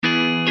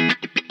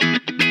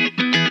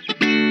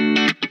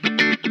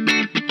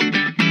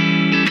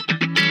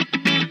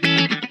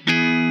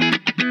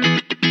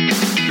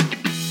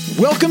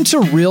Welcome to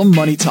Real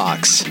Money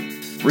Talks.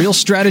 Real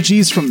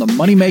strategies from the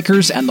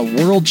moneymakers and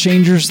the world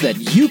changers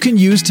that you can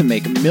use to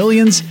make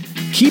millions,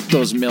 keep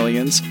those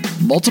millions,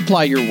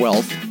 multiply your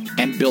wealth,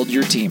 and build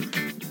your team.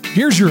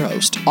 Here's your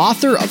host,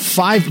 author of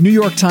 5 New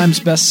York Times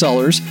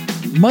bestsellers,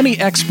 money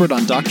expert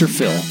on Dr.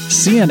 Phil,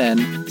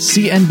 CNN,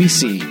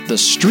 CNBC, The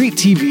Street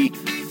TV,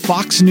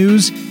 Fox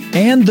News,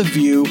 and The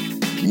View,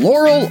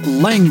 Loral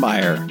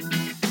Langemeier.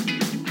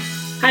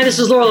 Hi, this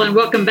is Loral, and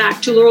welcome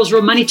back to Loral's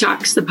Real Money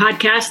Talks, the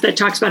podcast that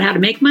talks about how to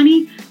make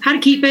money, how to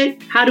keep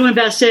it, how to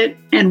invest it,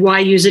 and why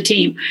use a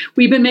team.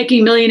 We've been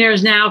making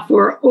millionaires now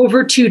for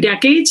over 2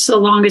 decades, the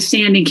longest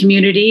standing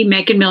community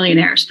making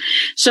millionaires.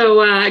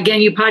 So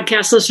again, you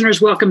podcast listeners,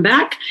 welcome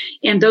back.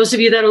 And those of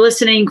you that are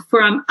listening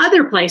from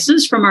other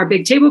places, from our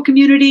Big Table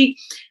community,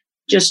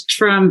 just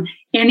from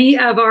any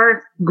of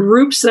our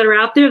groups that are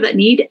out there that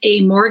need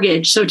a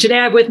mortgage. So today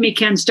I have with me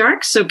Ken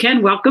Starks. So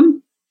Ken,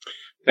 welcome.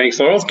 Thanks,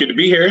 Laurel. It's good to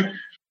be here.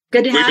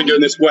 Good to have you. We've been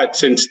doing this,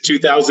 since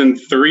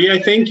 2003, I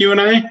think, you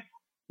and I?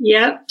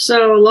 Yep.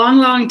 So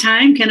long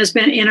time. Ken has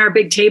been in our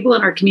Big Table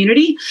in our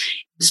community,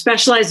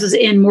 specializes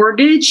in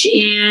mortgage,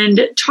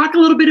 and talk a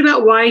little bit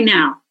about why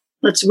now.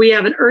 We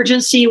have an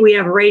urgency. We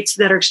have rates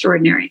that are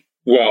extraordinary.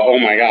 Well, oh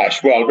my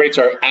gosh. Well, rates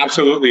are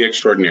absolutely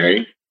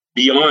extraordinary,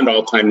 beyond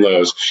all-time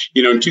lows.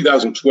 You know, in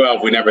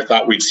 2012, we never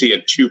thought we'd see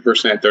a 2%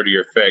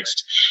 30-year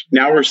fixed.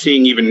 Now we're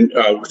seeing even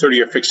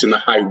 30-year fixed in the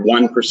high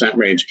 1%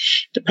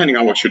 range, depending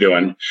on what you're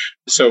doing.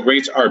 So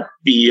rates are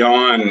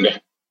beyond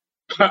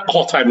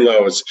all-time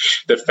lows.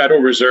 The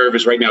Federal Reserve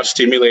is right now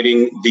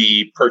stimulating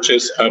the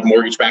purchase of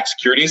mortgage-backed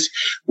securities,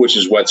 which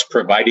is what's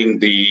providing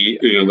the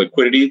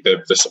liquidity,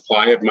 the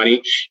supply of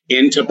money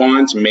into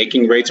bonds,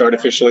 making rates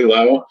artificially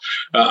low.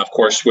 Of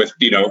course, with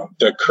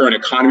the current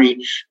economy,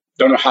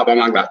 don't know how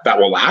long that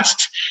will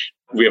last.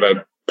 We have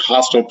a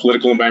hostile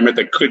political environment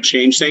that could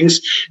change things.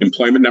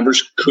 Employment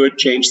numbers could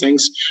change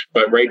things.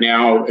 But right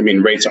now,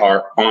 rates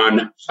are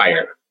on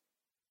fire.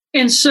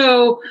 And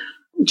so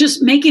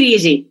just make it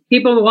easy.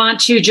 People want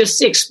to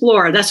just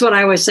explore. That's what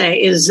I always say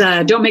is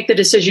don't make the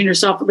decision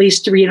yourself, at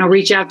least to,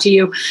 reach out to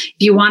you. If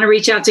you want to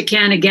reach out to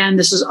Ken, again,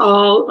 this is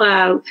all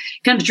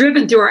kind of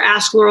driven through our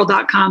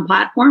AskLoral.com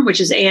platform,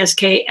 which is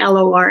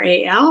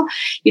AskLoral.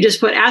 You just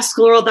put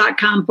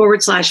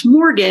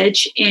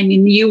AskLoral.com/mortgage, and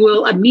you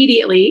will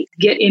immediately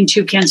get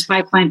into Ken's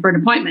pipeline for an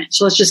appointment.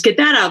 So let's just get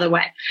that out of the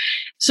way.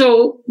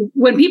 So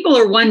when people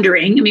are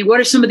wondering, what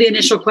are some of the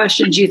initial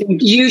questions you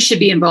think you should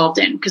be involved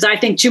in? Because I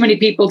think too many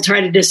people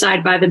try to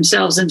decide by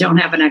themselves and don't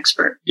have an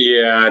expert.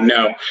 Yeah,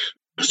 no.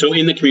 So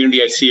in the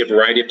community, I see a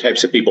variety of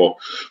types of people.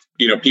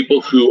 People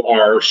who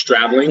are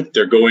straddling,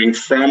 they're going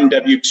from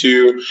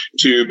W-2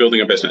 to building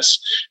a business.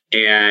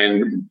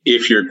 And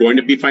if you're going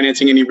to be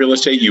financing any real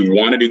estate, you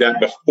want to do that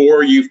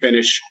before you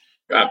finish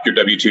up your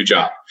W-2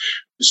 job.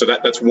 So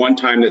that's one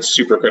time that's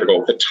super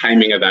critical. The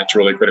timing of that's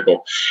really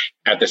critical.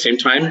 At the same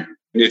time,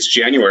 it's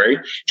January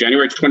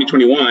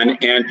 2021,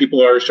 and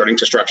people are starting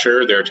to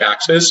structure their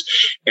taxes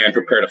and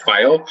prepare to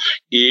file.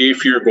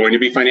 If you're going to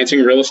be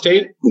financing real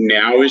estate,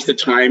 now is the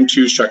time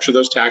to structure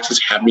those taxes.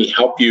 Have me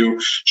help you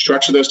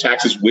structure those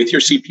taxes with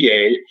your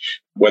CPA,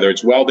 whether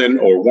it's Weldon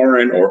or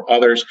Warren or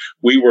others.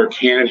 We work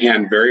hand in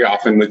hand very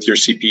often with your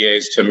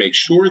CPAs to make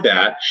sure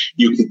that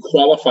you can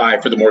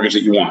qualify for the mortgage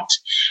that you want.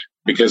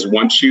 Because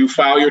once you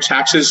file your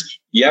taxes,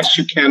 yes,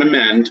 you can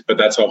amend, but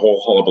that's a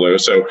whole hullabaloo.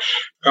 So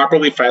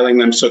properly filing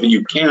them so that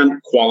you can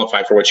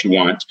qualify for what you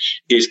want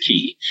is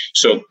key.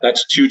 So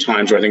that's 2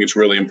 times where I think it's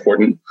really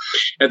important.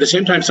 At the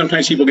same time,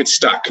 sometimes people get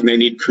stuck and they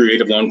need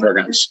creative loan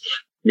programs.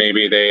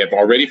 Maybe they have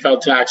already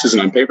filed taxes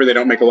and on paper they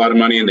don't make a lot of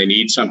money and they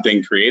need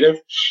something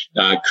creative.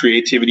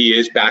 Creativity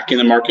is back in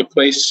the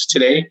marketplace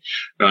today.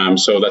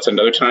 So that's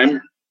another time.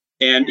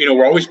 And,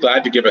 we're always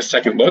glad to give a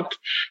second look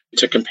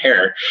to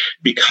compare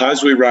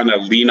because we run a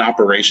lean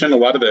operation. A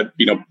lot of the,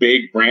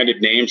 big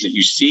branded names that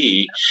you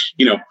see,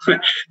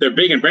 they're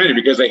big and branded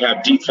because they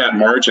have deep fat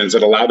margins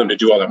that allow them to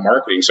do all that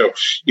marketing. So,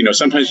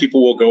 sometimes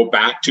people will go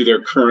back to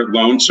their current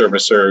loan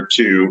servicer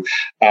to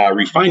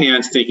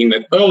refinance thinking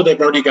that, they've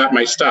already got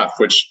my stuff,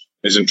 which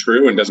isn't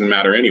true and doesn't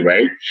matter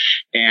anyway.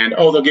 And,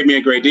 they'll give me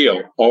a great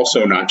deal.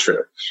 Also not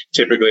true.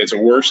 Typically, it's a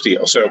worse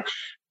deal. So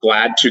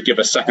glad to give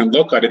a second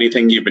look at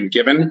anything you've been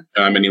given,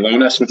 any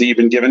loan estimate that you've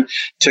been given,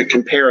 to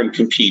compare and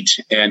compete.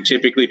 And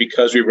typically,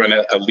 because we run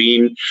a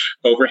lean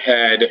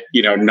overhead,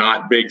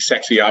 not big,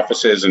 sexy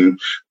offices, and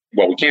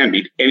we can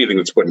beat anything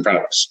that's put in front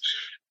of us.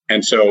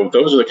 And so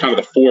those are the kind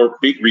of the 4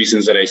 big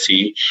reasons that I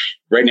see.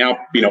 Right now,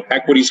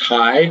 equity's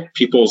high.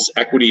 People's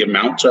equity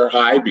amounts are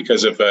high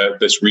because of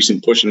this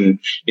recent push in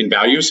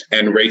values,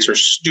 and rates are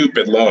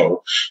stupid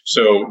low.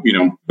 So,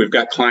 we've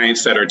got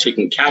clients that are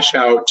taking cash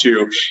out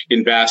to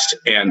invest,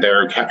 and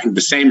they're having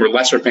the same or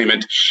lesser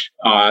payment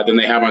than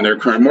they have on their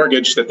current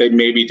mortgage that they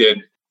maybe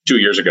did 2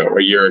 years ago or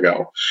a year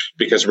ago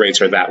because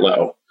rates are that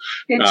low.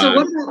 And so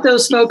what about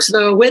those folks,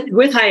 though,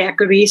 with high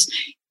equities,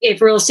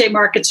 if real estate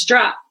markets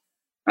drop?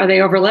 Are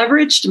they over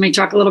leveraged? Let me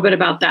talk a little bit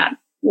about that.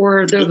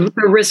 or the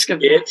risk of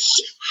that?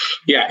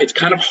 It's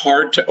kind of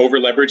hard to over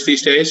leverage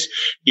these days.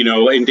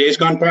 In days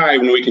gone by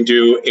when we can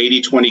do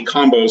 80-20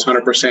 combos,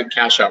 100%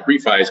 cash out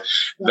refis,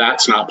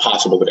 that's not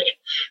possible today.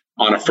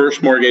 On a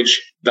first mortgage,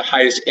 the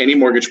highest any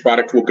mortgage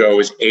product will go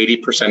is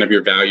 80% of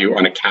your value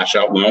on a cash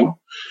out loan.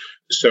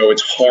 So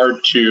it's hard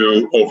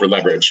to over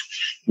leverage.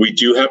 We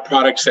do have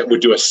products that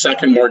would do a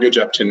second mortgage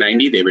up to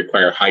 90. They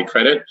require high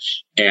credit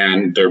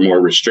and they're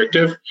more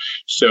restrictive.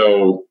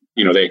 So,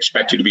 they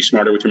expect you to be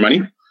smarter with your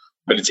money,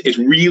 but it's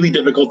really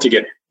difficult to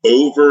get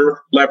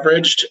over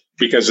leveraged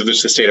because of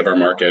this, the state of our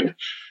market.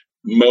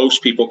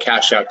 Most people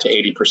cash out to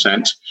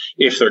 80%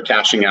 if they're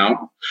cashing out.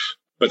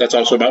 But that's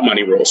also about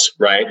money rules,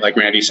 right? Like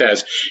Randy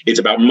says, it's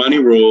about money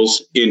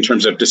rules in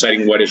terms of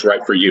deciding what is right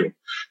for you.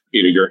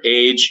 Your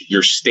age,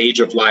 your stage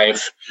of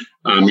life,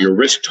 your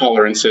risk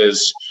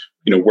tolerances,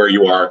 where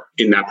you are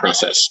in that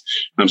process.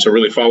 So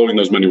really following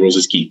those money rules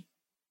is key.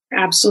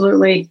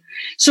 Absolutely.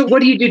 So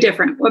what do you do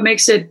different? What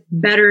makes it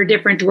better,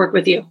 different to work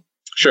with you?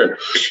 Sure.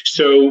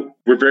 So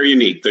we're very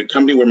unique. The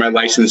company where my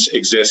license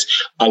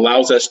exists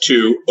allows us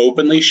to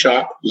openly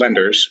shop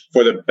lenders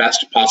for the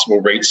best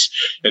possible rates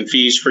and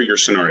fees for your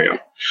scenario.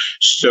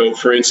 So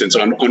for instance,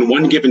 on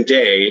one given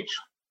day,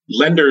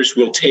 lenders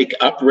will take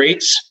up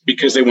rates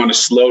because they want to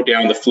slow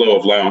down the flow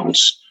of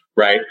loans,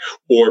 right?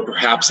 Or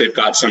perhaps they've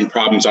got some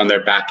problems on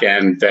their back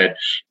end that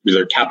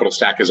their capital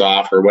stack is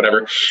off or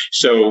whatever.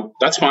 So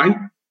that's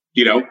fine.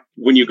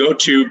 When you go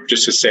to,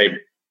 just to say,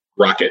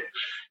 Rocket,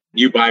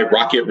 you buy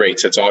Rocket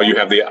rates. That's all you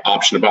have the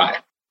option to buy,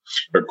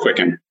 or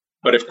Quicken.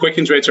 But if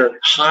Quicken's rates are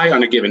high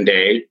on a given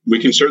day, we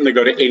can certainly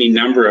go to any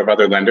number of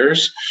other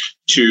lenders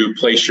to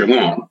place your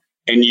loan.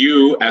 And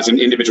you, as an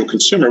individual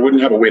consumer,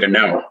 wouldn't have a way to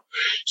know.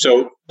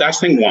 So that's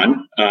thing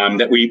one,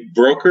 that we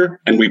broker,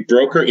 and we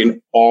broker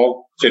in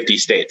all 50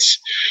 states.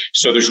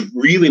 So there's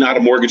really not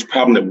a mortgage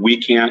problem that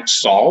we can't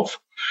solve.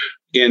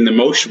 In the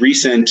most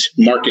recent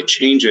market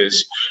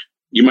changes,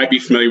 you might be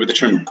familiar with the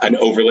term an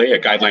overlay, a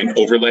guideline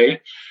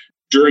overlay.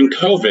 During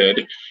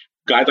COVID,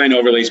 guideline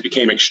overlays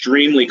became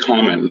extremely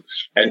common,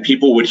 and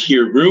people would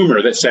hear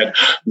rumor that said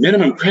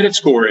minimum credit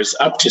score is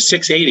up to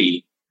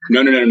 680.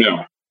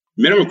 No.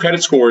 Minimum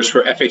credit scores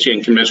for FHA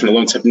and conventional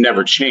loans have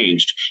never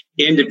changed.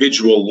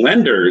 Individual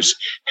lenders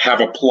have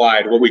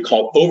applied what we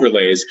call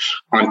overlays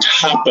on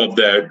top of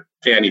the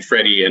Fannie,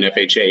 Freddie, and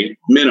FHA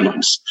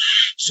minimums.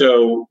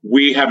 So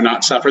we have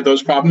not suffered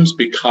those problems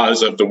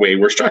because of the way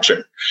we're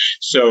structured.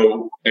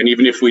 So, and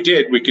even if we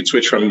did, we could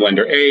switch from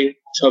lender A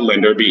to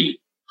lender B.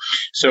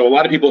 So a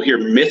lot of people hear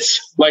myths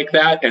like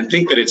that and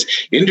think that it's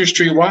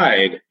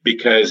industry-wide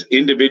because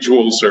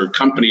individuals or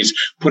companies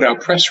put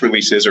out press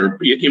releases or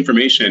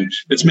information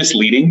that's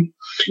misleading.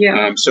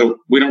 Yeah. So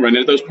we don't run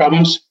into those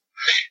problems.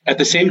 At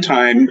the same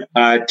time,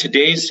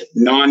 today's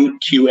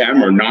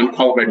non-QM or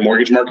non-qualified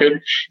mortgage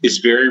market is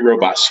very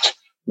robust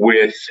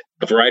with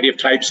a variety of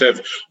types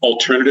of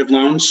alternative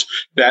loans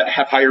that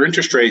have higher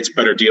interest rates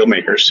but are deal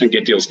makers and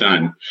get deals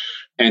done.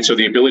 And so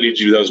the ability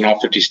to do those in all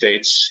 50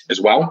 states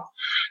as well.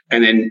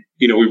 And then,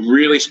 we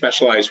really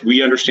specialize.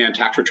 We understand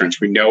tax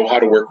returns. We know how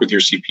to work with your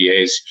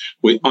CPAs.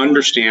 We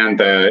understand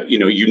the,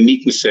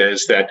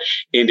 uniquenesses that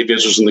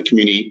individuals in the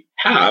community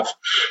have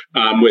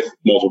with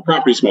multiple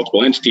properties,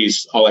 multiple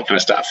entities, all that kind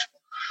of stuff.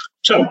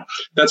 So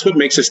that's what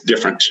makes us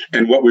different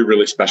and what we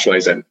really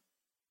specialize in.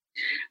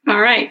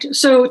 All right.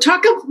 So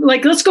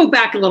let's go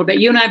back a little bit.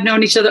 You and I have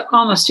known each other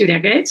almost 2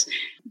 decades.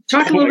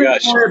 Talk a little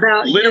bit more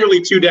about...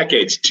 Literally 2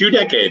 decades. 2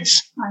 decades.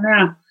 I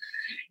know.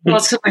 Well,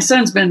 it's because my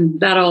son's been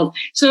that old.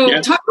 So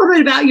Talk a little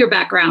bit about your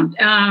background.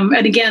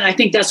 And again, I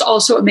think that's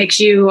also what makes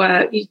you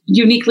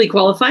uniquely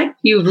qualified.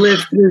 You've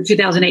lived through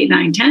 2008,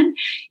 9, 10.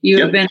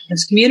 You have been in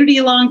this community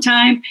a long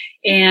time,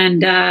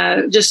 and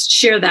just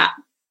share that.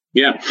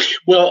 Yeah.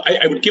 Well,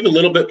 I would give a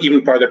little bit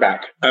even farther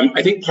back.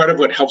 I think part of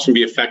what helps me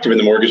be effective in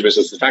the mortgage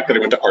business is the fact that I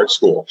went to art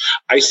school.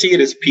 I see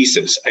it as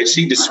pieces. I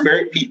see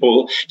disparate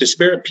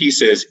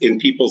pieces in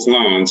people's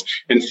loans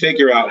and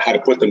figure out how to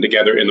put them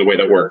together in the way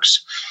that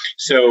works.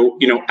 So,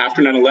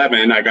 after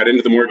 9/11, I got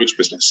into the mortgage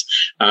business.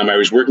 I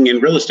was working in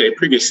real estate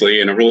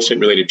previously in a real estate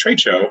related trade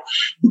show.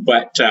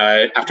 But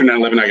after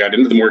 9/11, I got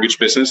into the mortgage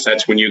business.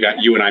 That's when you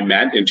and I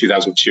met in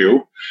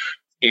 2002.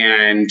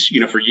 And,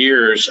 for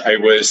years, I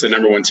was the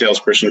number one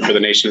salesperson for the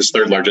nation's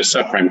third largest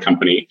subprime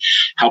company,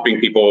 helping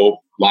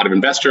people, a lot of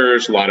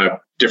investors, a lot of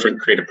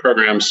different creative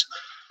programs.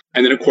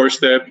 And then, of course,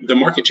 the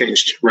market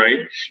changed,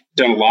 right?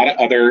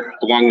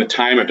 Along the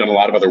time, I've done a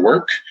lot of other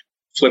work,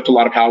 flipped a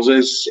lot of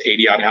houses,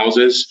 80 odd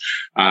houses.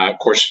 Of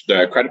course,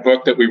 the credit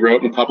book that we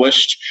wrote and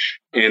published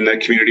in the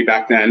community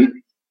back then.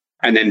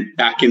 And then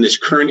back in this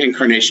current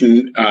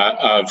incarnation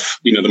of,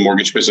 the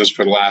mortgage business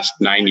for the last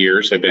 9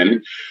 years, I've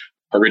been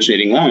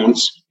originating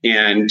loans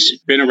and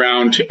been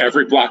around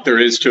every block there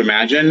is to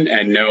imagine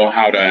and know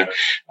how to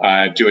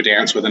do a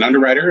dance with an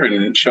underwriter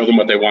and show them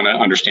what they want to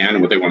understand and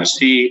what they want to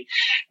see,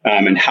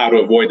 and how to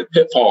avoid the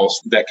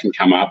pitfalls that can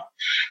come up,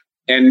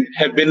 and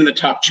have been in the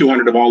top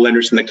 200 of all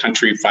lenders in the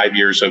country 5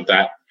 years of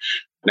that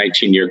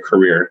 19-year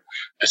career.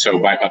 So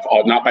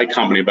not by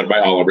company, but by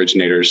all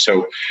originators.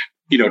 So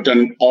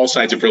done all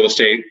sides of real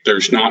estate.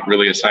 There's not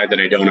really a side that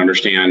I don't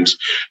understand,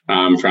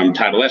 from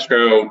title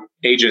escrow,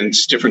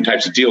 agents, different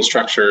types of deal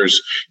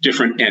structures,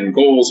 different end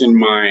goals in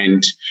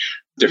mind,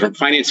 different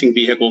financing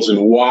vehicles, and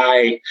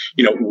why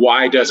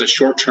does a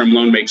short-term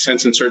loan make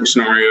sense in certain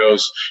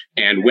scenarios?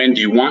 And when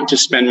do you want to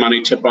spend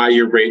money to buy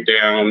your rate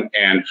down?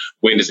 And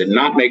when does it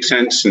not make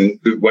sense? And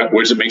where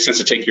does it make sense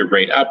to take your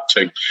rate up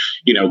to,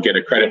 get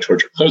a credit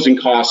towards your closing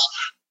costs?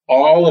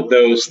 All of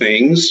those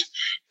things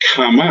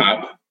come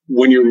up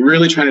when you're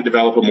really trying to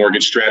develop a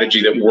mortgage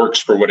strategy that works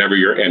for whatever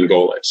your end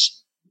goal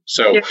is.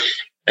 So yeah.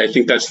 I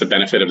think that's the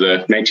benefit of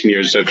the 19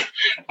 years of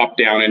up,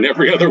 down, and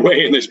every other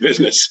way in this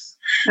business.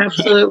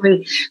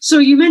 Absolutely. So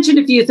you mentioned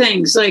a few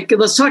things, like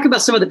let's talk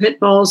about some of the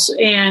pitfalls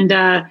and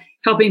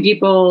helping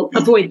people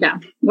avoid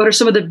them. What are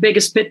some of the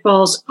biggest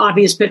pitfalls,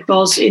 obvious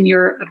pitfalls in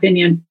your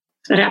opinion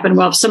that happen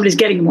while somebody's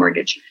getting a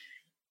mortgage?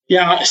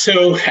 Yeah.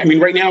 So,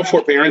 right now,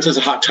 forbearance is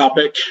a hot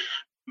topic.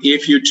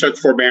 If you took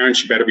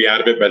forbearance, you better be out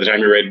of it by the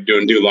time you're ready to do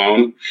a new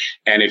loan.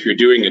 And if you're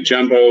doing a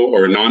jumbo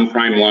or a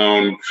non-prime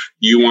loan,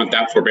 you want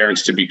that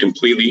forbearance to be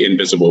completely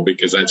invisible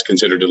because that's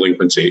considered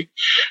delinquency.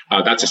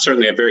 That's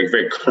certainly a very,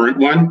 very current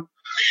one.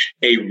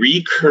 A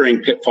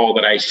recurring pitfall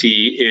that I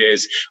see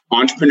is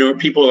entrepreneur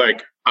people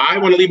like, I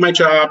want to leave my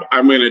job.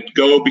 I'm going to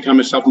go become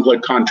a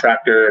self-employed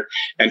contractor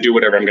and do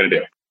whatever I'm going to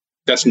do.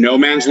 That's no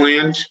man's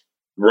land.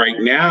 Right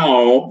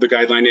now, the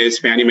guideline is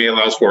Fannie Mae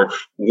allows for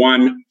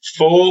 1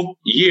 full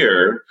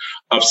year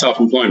of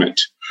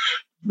self-employment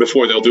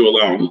before they'll do a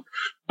loan.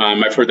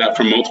 I've heard that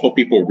from multiple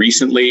people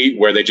recently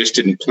where they just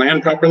didn't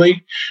plan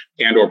properly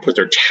and or put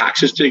their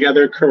taxes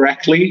together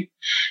correctly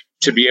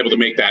to be able to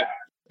make that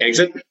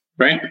exit,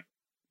 right?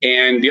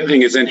 And the other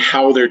thing is then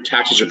how their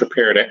taxes are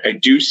prepared. I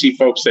do see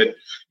folks that,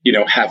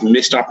 have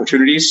missed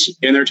opportunities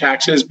in their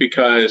taxes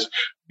because,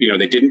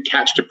 they didn't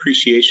catch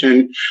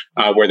depreciation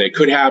where they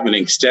could have, and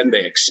instead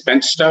they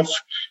expense stuff.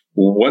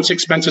 Once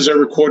expenses are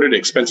recorded,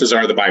 expenses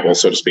are the Bible,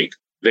 so to speak.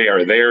 They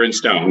are there in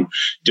stone.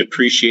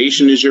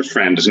 Depreciation is your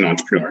friend as an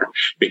entrepreneur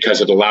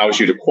because it allows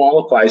you to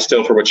qualify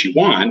still for what you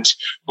want.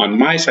 On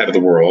my side of the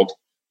world,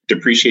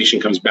 depreciation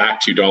comes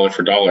back to you dollar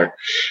for dollar.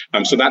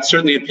 So that's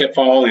certainly a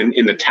pitfall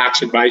in the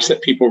tax advice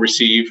that people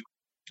receive.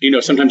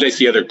 Sometimes I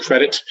see other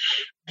credit.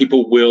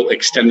 People will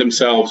extend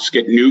themselves,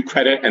 get new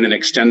credit, and then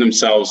extend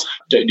themselves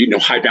to,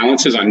 high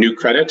balances on new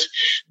credit.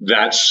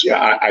 That's,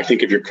 I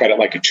think of your credit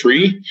like a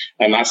tree,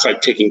 and that's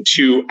like taking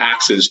 2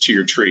 axes to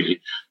your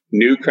tree.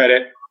 New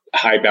credit,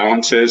 high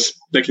balances,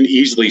 that can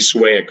easily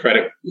sway a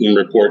credit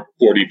report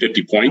 40,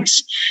 50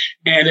 points.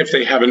 And if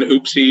they have an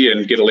oopsie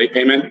and get a late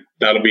payment,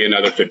 that'll be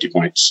another 50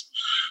 points.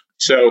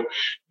 So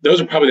those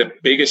are probably the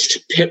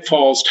biggest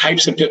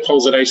types of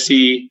pitfalls that I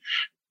see.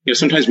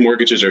 Sometimes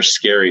mortgages are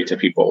scary to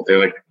people. They're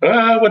like,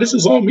 what does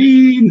this all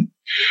mean?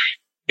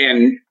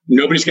 And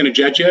nobody's going to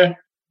judge you.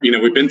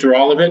 We've been through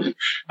all of it.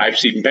 I've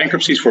seen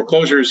bankruptcies,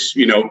 foreclosures,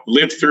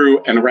 lived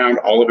through and around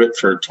all of it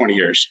for 20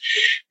 years.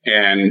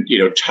 And,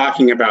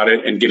 talking about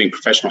it and getting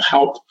professional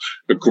help,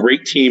 a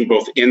great team,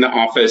 both in the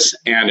office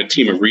and a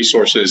team of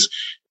resources,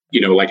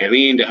 like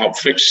Eileen to help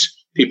fix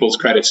people's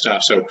credit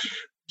stuff. So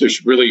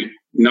there's really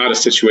not a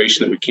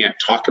situation that we can't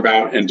talk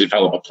about and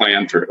develop a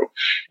plan through.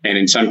 And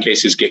in some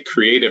cases, get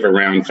creative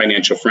around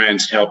financial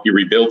friends to help you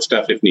rebuild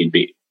stuff if need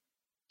be.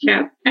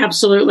 Yeah,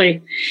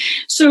 absolutely.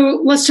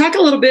 So let's talk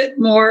a little bit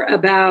more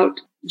about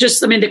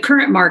the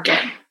current market.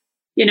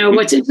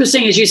 What's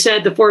interesting is you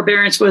said the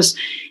forbearance was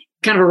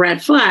kind of a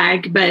red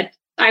flag, but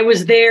I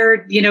was there,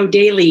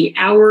 daily,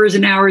 hours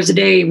and hours a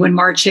day when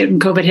March hit and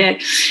COVID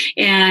hit.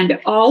 And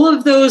all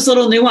of those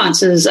little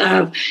nuances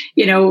of,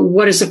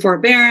 what is the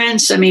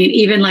forbearance?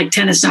 Even like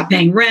tenants not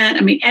paying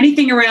rent.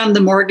 Anything around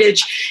the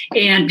mortgage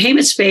and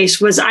payment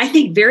space was, I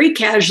think, very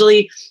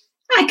casually,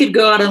 I could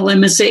go out on a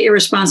limb and say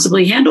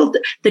irresponsibly handled.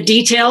 The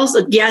details,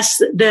 yes,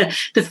 the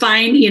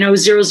fine,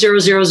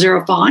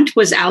 0000 font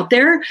was out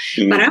there,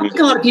 but I don't think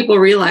a lot of people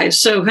realize.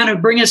 So kind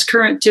of bring us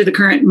to the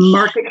current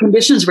market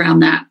conditions around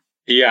that.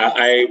 Yeah,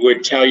 I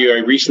would tell you, I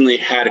recently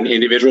had an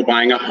individual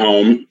buying a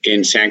home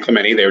in San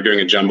Clemente. They were doing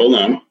a jumbo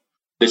loan.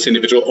 This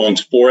individual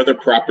owns 4 other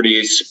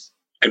properties.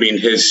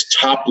 His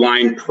top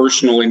line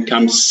personal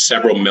income is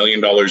several $1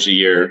 million a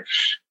year,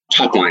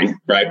 top line,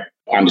 right,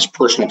 on his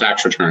personal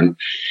tax return.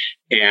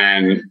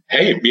 And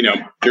hey, you're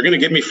going to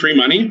give me free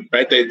money,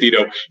 right?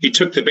 He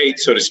took the bait,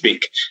 so to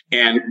speak,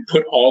 and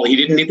he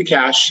didn't need the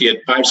cash. He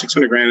had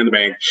 $500,000-$600,000 in the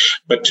bank,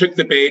 but took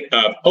the bait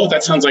of,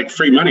 that sounds like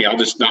free money. I'll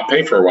just not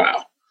pay for a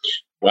while.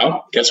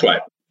 Well, guess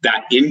what?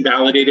 That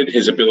invalidated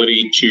his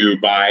ability to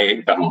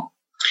buy the home.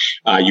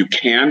 You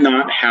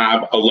cannot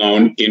have a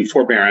loan in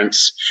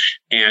forbearance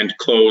and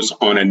close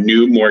on a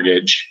new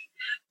mortgage.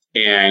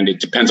 And it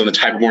depends on the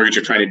type of mortgage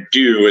you're trying to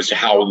do as to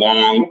how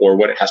long or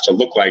what it has to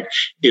look like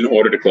in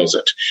order to close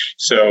it.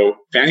 So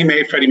Fannie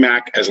Mae, Freddie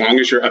Mac, as long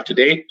as you're up to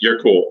date,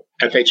 you're cool.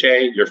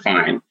 FHA, you're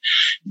fine.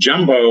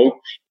 Jumbo,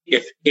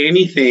 if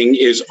anything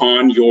is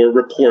on your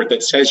report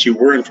that says you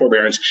were in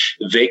forbearance,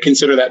 they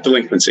consider that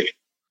delinquency.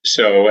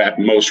 So at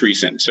most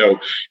recent. So,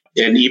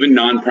 and even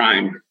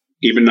non-prime,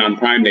 even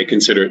non-prime, they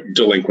consider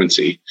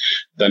delinquency.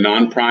 The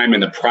non-prime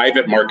and the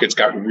private markets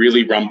got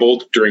really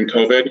rumbled during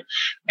COVID.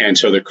 And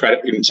so the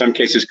credit, in some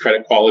cases,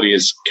 credit quality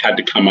has had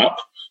to come up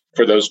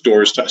for those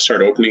doors to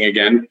start opening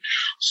again.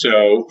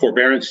 So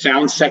forbearance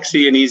sounds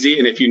sexy and easy.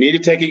 And if you need to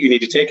take it, you need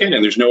to take it.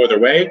 And there's no other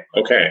way.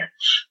 Okay.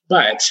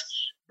 But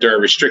there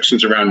are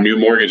restrictions around new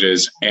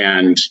mortgages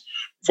and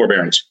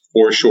forbearance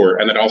for sure.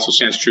 And that also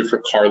stands true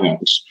for car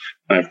loans.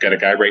 I've got a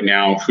guy right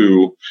now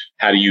who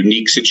had a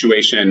unique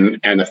situation,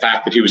 and the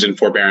fact that he was in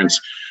forbearance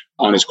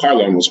on his car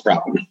loan was a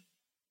problem.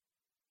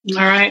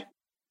 All right.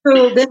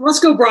 So then let's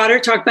go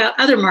broader, talk about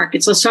other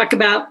markets. Let's talk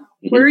about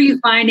where are you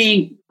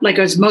finding, like,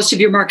 is most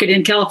of your market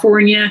in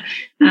California?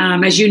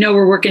 As you know,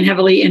 we're working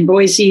heavily in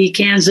Boise,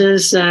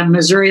 Kansas,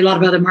 Missouri, a lot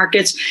of other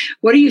markets.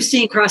 What are you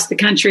seeing across the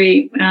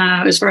country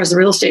as far as the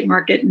real estate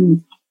market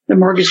and the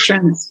mortgage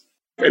trends?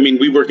 I mean,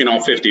 we work in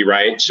all 50,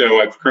 right? So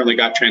I've currently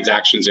got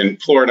transactions in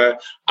Florida,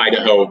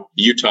 Idaho,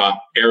 Utah,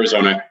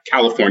 Arizona,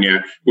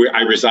 California, where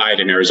I reside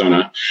in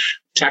Arizona,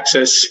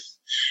 Texas,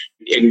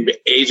 and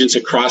agents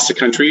across the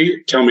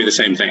country tell me the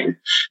same thing.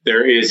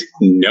 There is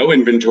no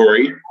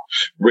inventory.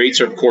 Rates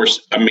are, of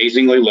course,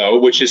 amazingly low,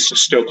 which is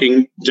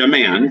stoking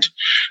demand.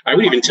 I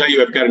would even tell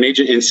you, I've got an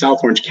agent in South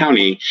Orange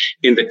County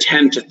in the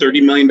 $10 to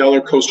 $30 million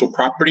coastal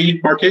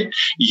property market.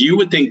 You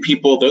would think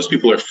those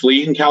people are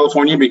fleeing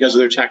California because of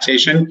their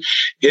taxation.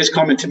 His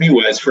comment to me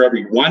was, for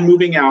every one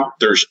moving out,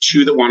 there's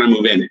two that want to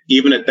move in,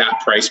 even at that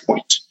price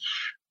point.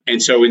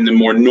 And so in the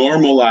more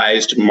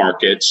normalized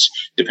markets,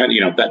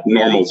 depending, that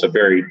normal is a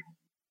very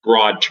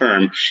broad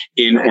term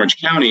in Orange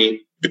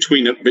County,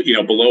 between,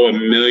 below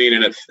 $1 million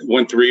and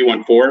 1.3,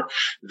 1.4,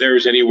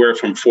 there's anywhere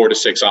from 4 to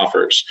 6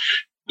 offers.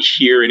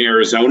 Here in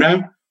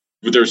Arizona,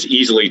 there's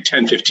easily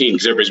 10, 15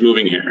 because everybody's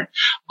moving here.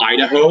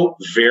 Idaho,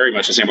 very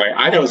much the same way.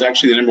 Idaho is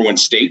actually the number one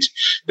state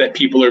that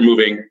people are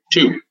moving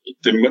to.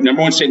 The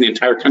number one state in the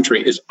entire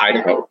country is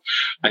Idaho.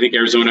 I think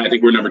Arizona,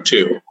 we're number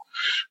 2.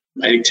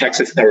 I think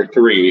Texas, number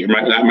 3.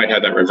 That might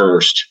have that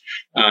reversed.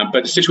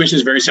 But the situation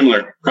is very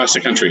similar across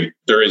the country.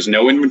 There is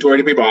no inventory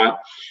to be bought.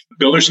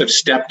 Builders have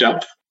stepped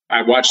up.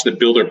 I watch the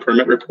builder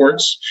permit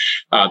reports.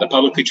 The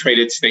publicly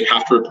traded, they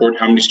have to report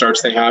how many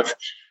starts they have. Of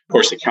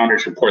course, the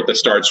counters report the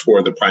starts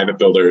for the private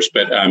builders.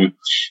 But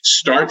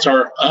starts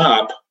are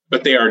up,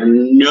 but they are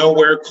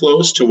nowhere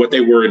close to what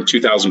they were in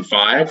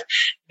 2005.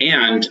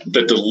 And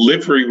the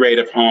delivery rate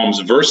of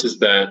homes versus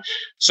the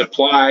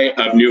supply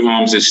of new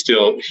homes is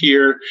still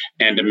here,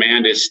 and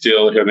demand is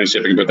still here. Let me see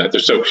if I can put that there.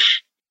 So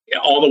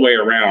all the way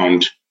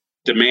around,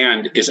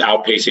 demand is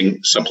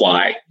outpacing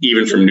supply,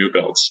 even from new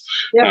builds.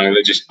 Yep.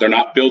 They're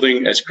not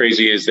building as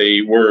crazy as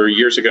they were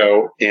years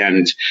ago,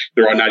 and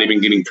they're not even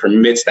getting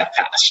permits that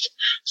fast.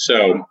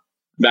 So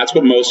that's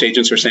what most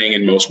agents are saying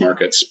in most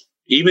markets.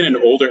 Even in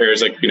older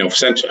areas, like,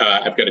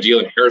 I've got a deal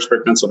in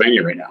Harrisburg,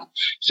 Pennsylvania right now.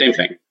 Same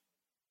thing.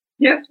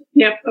 Yep,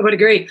 I would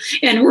agree.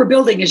 And we're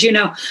building, as you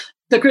know,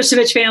 the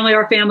Kristovich family,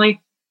 our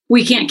family,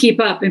 we can't keep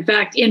up. In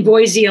fact, in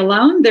Boise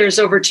alone, there's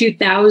over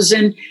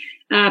 2,000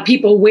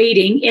 people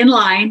waiting in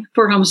line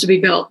for homes to be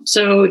built.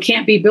 So it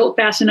can't be built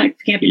fast enough. It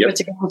can't be put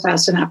together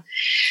fast enough.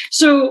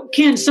 So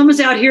Ken, someone's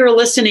out here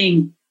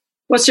listening.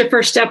 What's their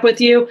first step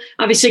with you?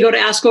 Obviously go to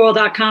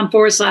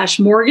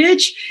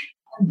asklaurel.com/mortgage.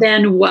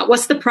 Then what?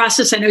 What's the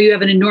process? I know you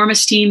have an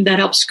enormous team that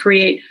helps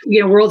create,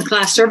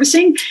 world-class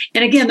servicing.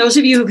 And again, those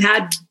of you who've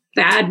had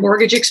bad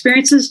mortgage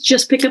experiences,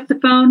 just pick up the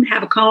phone,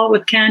 have a call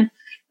with Ken.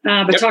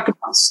 Talk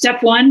about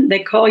step 1, they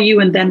call you,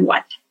 and then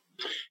what?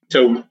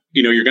 So,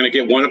 you're going to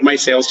get one of my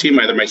sales team,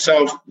 either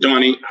myself,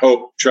 Donnie,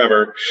 Hope,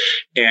 Trevor,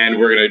 and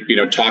we're going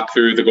to, talk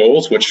through the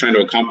goals, what you're trying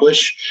to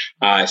accomplish,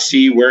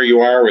 see where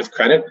you are with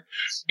credit,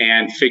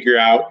 and figure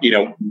out,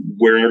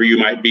 wherever you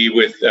might be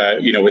with,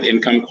 with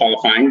income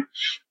qualifying,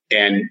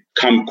 and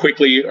come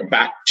quickly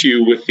back to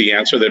you with the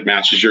answer that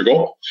matches your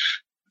goal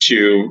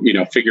to,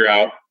 figure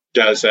out,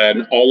 does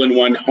an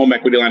all-in-one home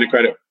equity line of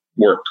credit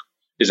work?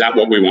 Is that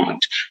what we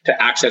want?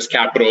 To access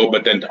capital,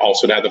 but then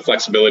also to have the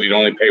flexibility to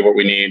only pay what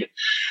we need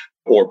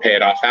or pay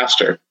it off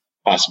faster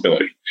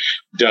possibility.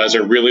 Does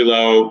a really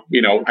low,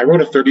 I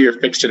wrote a 30-year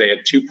fix today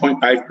at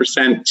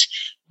 2.5%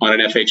 on an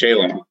FHA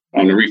loan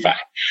on the refi.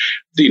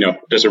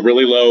 Does a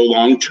really low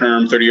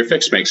long-term 30-year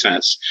fix make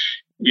sense?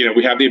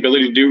 We have the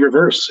ability to do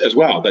reverse as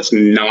well. That's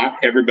not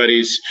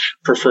everybody's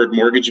preferred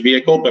mortgage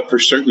vehicle, but for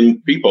certain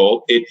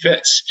people, it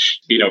fits.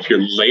 If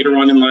you're later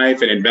on in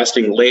life and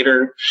investing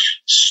later,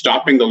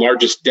 stopping the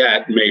largest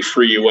debt may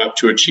free you up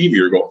to achieve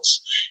your goals.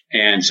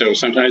 And so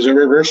sometimes a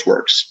reverse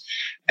works.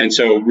 And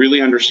so really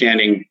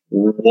understanding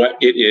what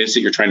it is that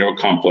you're trying to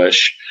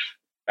accomplish.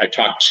 I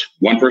talked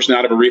one person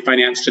out of a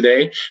refinance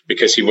today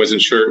because he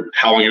wasn't sure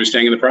how long he was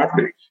staying in the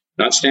property.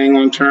 Not staying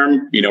long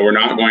term, we're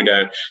not going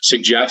to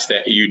suggest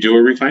that you do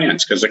a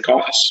refinance because it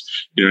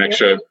costs, an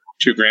extra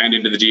 $2,000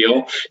 into the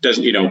deal.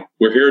 Doesn't,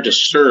 we're here to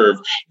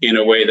serve in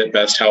a way that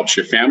best helps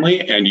your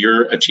family and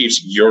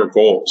achieves your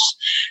goals.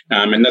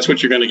 And that's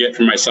what you're going to get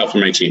from myself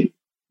and my team.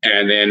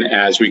 And then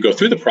as we go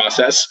through the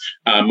process,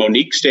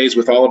 Monique stays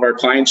with all of our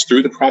clients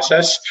through the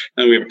process.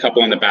 And we have a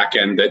couple on the back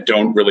end that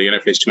don't really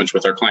interface too much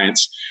with our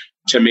clients.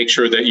 to make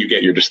sure that you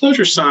get your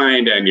disclosure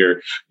signed and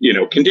your,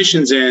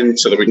 conditions in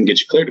so that we can get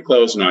you cleared to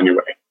close and on your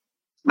way.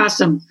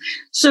 Awesome.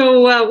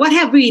 So what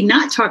have we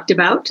not talked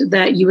about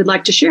that you would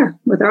like to share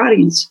with our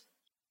audience?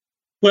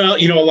 Well,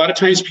 a lot of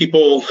times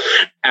people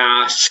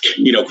ask,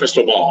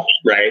 crystal ball,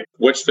 right?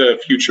 What's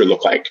the future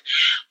look like?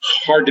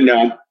 Hard to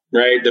know,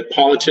 right? The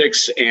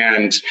politics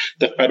and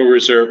the Federal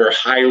Reserve are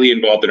highly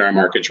involved in our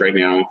markets right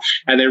now,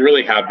 and they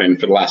really have been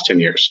for the last 10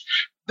 years.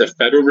 The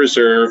Federal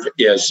Reserve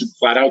is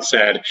flat out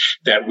said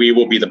that we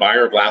will be the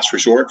buyer of last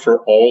resort for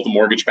all the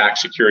mortgage-backed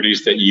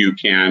securities that you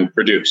can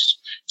produce.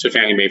 So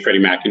Fannie Mae, Freddie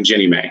Mac, and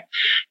Ginnie Mae.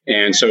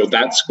 And so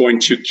that's going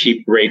to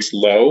keep rates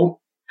low.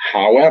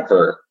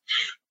 However,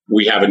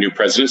 we have a new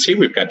presidency.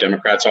 We've got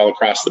Democrats all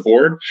across the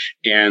board,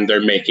 and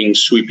they're making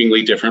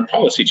sweepingly different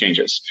policy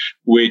changes,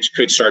 which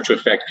could start to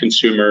affect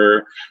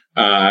consumer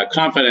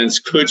confidence,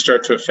 could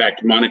start to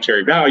affect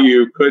monetary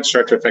value, could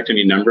start to affect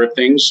any number of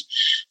things.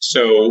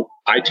 So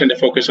I tend to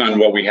focus on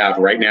what we have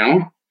right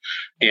now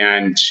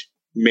and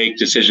make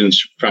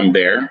decisions from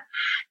there.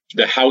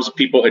 The house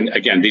people, and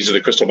again, these are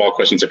the crystal ball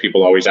questions that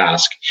people always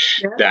ask,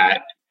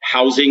 that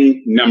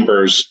housing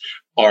numbers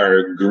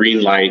are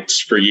green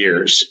lights for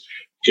years.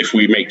 If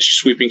we make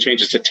sweeping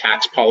changes to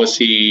tax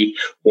policy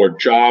or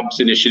jobs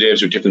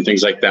initiatives or different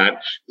things like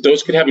that,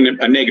 those could have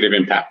a negative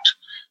impact.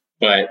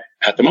 But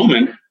at the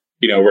moment,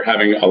 we're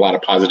having a lot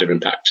of positive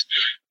impact.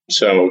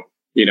 So,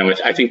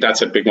 I think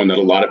that's a big one that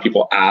a lot of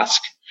people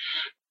ask.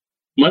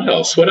 What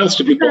else? What else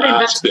do people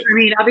ask?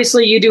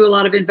 Obviously, you do a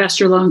lot of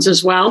investor loans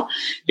as well.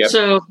 Yep.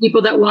 So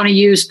people that want to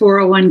use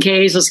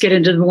 401ks, let's get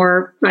into the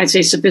more, I'd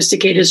say,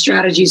 sophisticated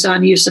strategies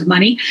on use of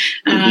money.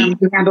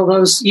 You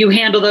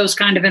handle those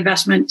kind of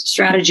investment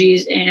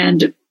strategies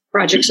and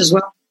projects as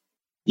well.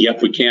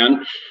 Yep, we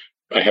can.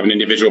 I have an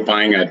individual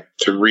buying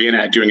doing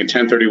a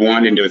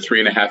 1031 into a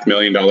 $3.5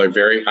 million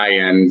very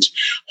high-end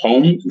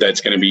home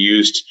that's going to be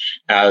used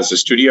as a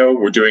studio.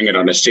 We're doing it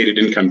on a stated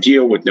income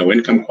deal with no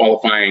income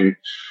qualifying,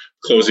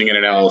 closing in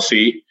an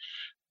LLC.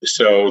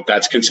 So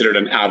that's considered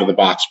an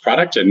out-of-the-box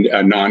product and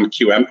a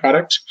non-QM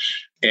product.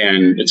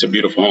 And it's a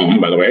beautiful home,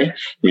 by the way.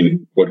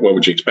 What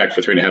would you expect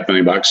for $3.5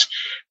 million?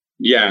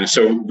 Yeah.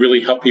 So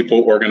really help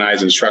people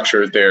organize and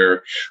structure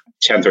their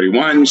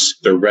 1031s,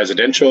 their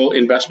residential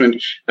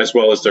investment, as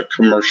well as their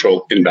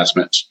commercial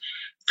investments.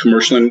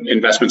 Commercial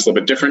investments a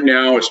little bit different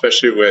now,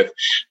 especially with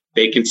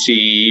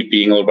vacancy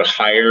being a little bit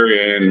higher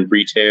in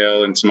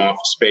retail and some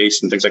office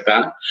space and things like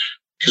that.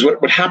 Because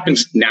what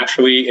happens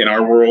naturally in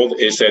our world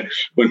is that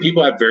when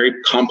people have very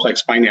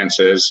complex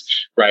finances,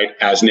 right,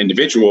 as an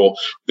individual,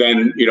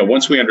 then,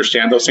 once we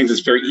understand those things, it's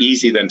very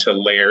easy then to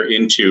layer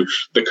into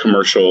the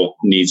commercial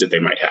needs that they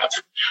might have.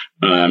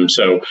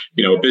 So,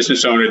 a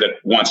business owner that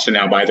wants to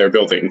now buy their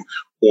building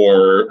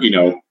or,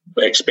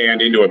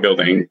 expand into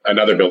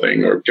another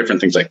building or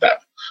different things like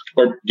that.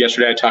 Or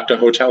yesterday I talked to a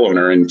hotel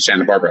owner in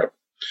Santa Barbara.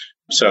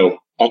 So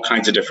all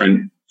kinds of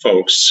different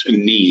folks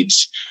and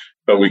needs,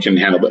 but we can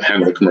handle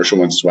the commercial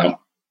ones as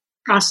well.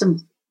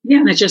 Awesome. Yeah.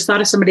 And I just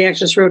thought of somebody I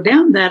just wrote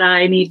down that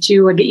I need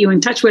to get you in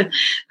touch with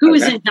who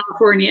is in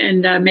California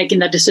and making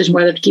that decision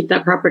whether to keep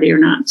that property or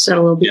not.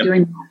 So we'll be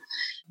doing that.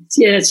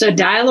 It's a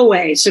dial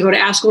away. So go to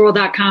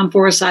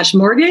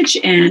asklaurel.com/mortgage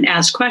and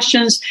ask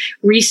questions,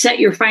 reset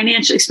your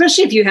financial,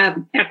 especially if you have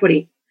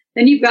equity.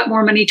 Then you've got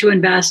more money to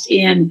invest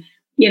in,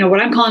 what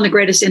I'm calling the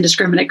greatest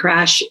indiscriminate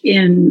crash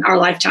in our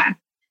lifetime.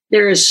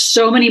 There is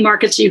so many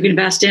markets that you can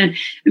invest in.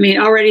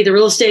 Already the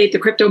real estate, the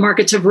crypto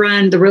markets have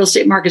run, the real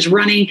estate market's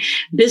running.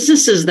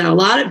 Businesses, though,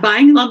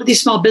 buying a lot of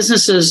these small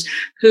businesses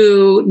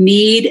who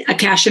need a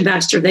cash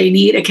investor, they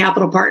need a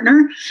capital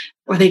partner,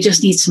 or they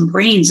just need some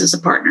brains as a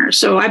partner.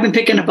 So I've been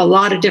picking up a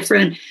lot of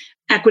different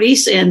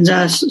equities and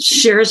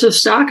shares of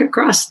stock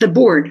across the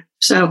board.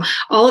 So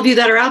all of you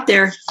that are out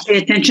there, pay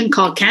attention,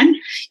 call Ken.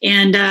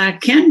 And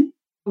Ken,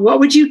 what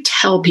would you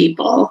tell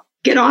people?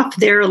 Get off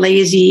their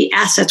lazy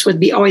assets would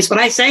be always what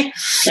I say.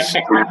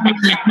 What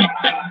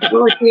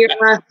would be your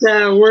last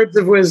words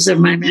of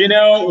wisdom, my man?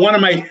 One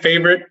of my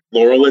favorite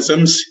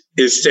Laurelisms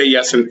is say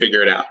yes and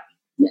figure it out.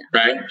 Yeah.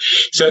 Right.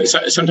 So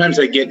sometimes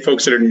I get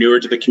folks that are newer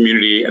to the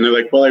community and they're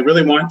like, well, I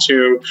really want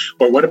to,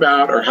 or what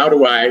about, or how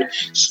do I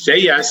say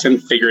yes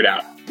and figure it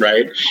out?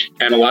 Right.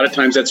 And a lot of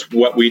times that's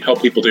what we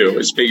help people do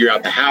is figure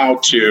out the how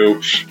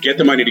to get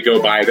the money to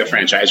go buy the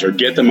franchise or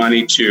get the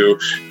money to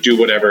do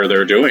whatever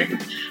they're doing.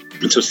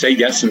 And so say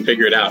yes and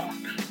figure it out.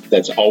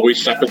 That's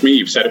always stuck with me.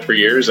 You've said it for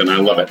years and I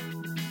love it.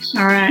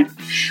 All right.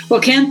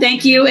 Well, Ken,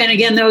 thank you. And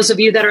again, those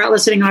of you that are out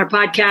listening on our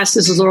podcast,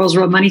 this is Laurel's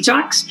Real Money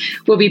Talks.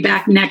 We'll be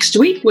back next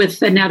week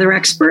with another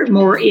expert,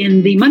 more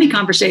in the money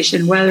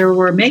conversation, whether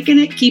we're making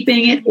it,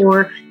 keeping it,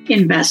 or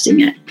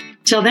investing it.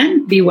 Till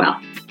then, be well.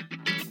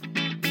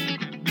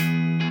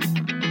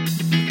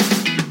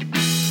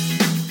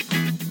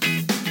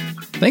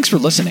 Thanks for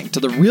listening to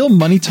the Real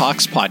Money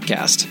Talks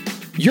podcast.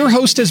 Your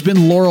host has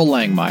been Laurel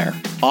Langmeyer,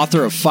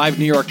 author of 5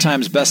 New York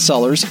Times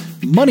bestsellers,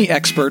 money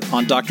expert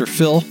on Dr.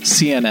 Phil,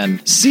 CNN,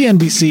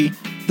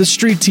 CNBC, The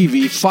Street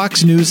TV,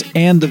 Fox News,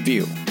 and The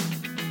View.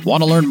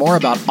 Want to learn more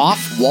about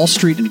off-Wall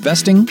Street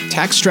investing,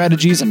 tax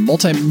strategies, and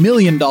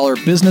multi-million-dollar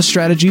business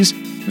strategies?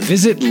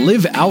 Visit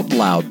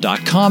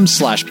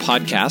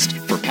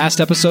liveoutloud.com/podcast for past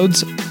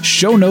episodes,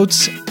 show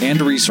notes,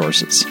 and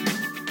resources.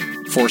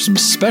 For some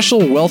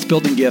special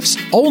wealth-building gifts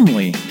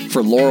only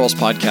for Laurel's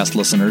podcast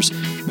listeners,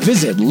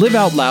 visit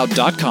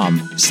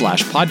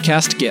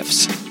liveoutloud.com/podcast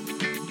gifts.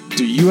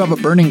 Do you have a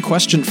burning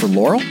question for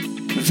Laurel?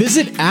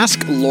 Visit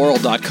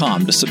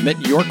asklaurel.com to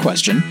submit your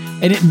question,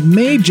 and it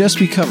may just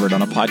be covered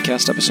on a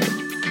podcast episode.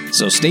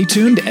 So stay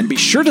tuned and be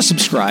sure to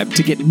subscribe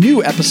to get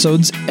new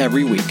episodes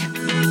every week.